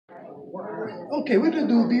Okay, we're gonna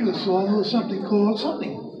do a Beatles song, a little something called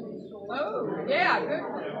something. Oh, yeah, good.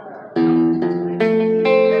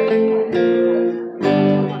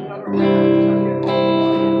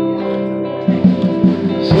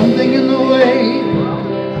 Something in the way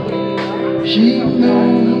she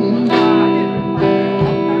moves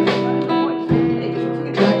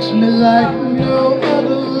attracts me like no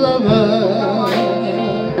other lover.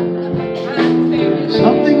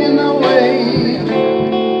 Something in the way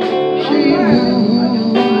she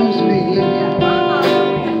moves me.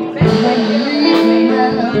 I believe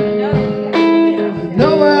now. I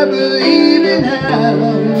know I believe in her.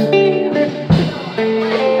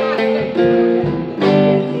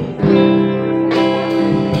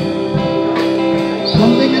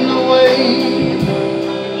 Something in the way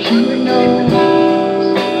she knows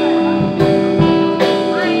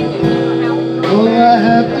all I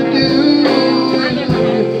have to do is look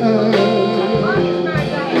at her.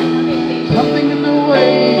 Something in the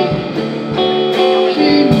way she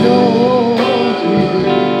knows me.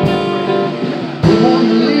 I won't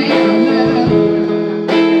leave her now.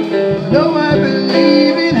 No, I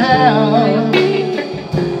believe in her.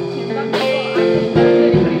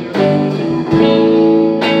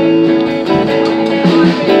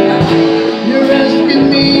 You're asking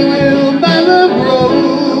me, will my love grow?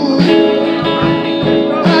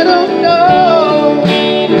 I don't know.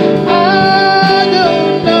 I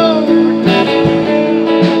don't know.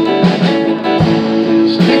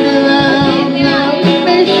 Stick around now, it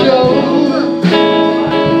may show.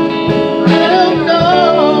 I don't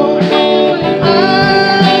know. I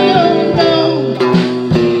don't know.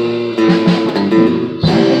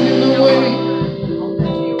 Something in the way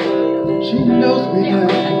she knows me now.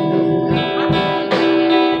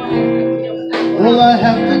 All I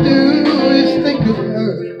have to do is think of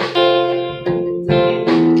her.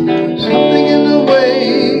 Something in the way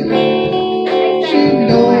she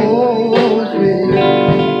knows me.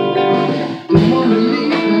 Don't wanna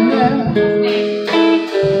leave her now.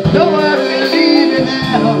 No, I believe in her.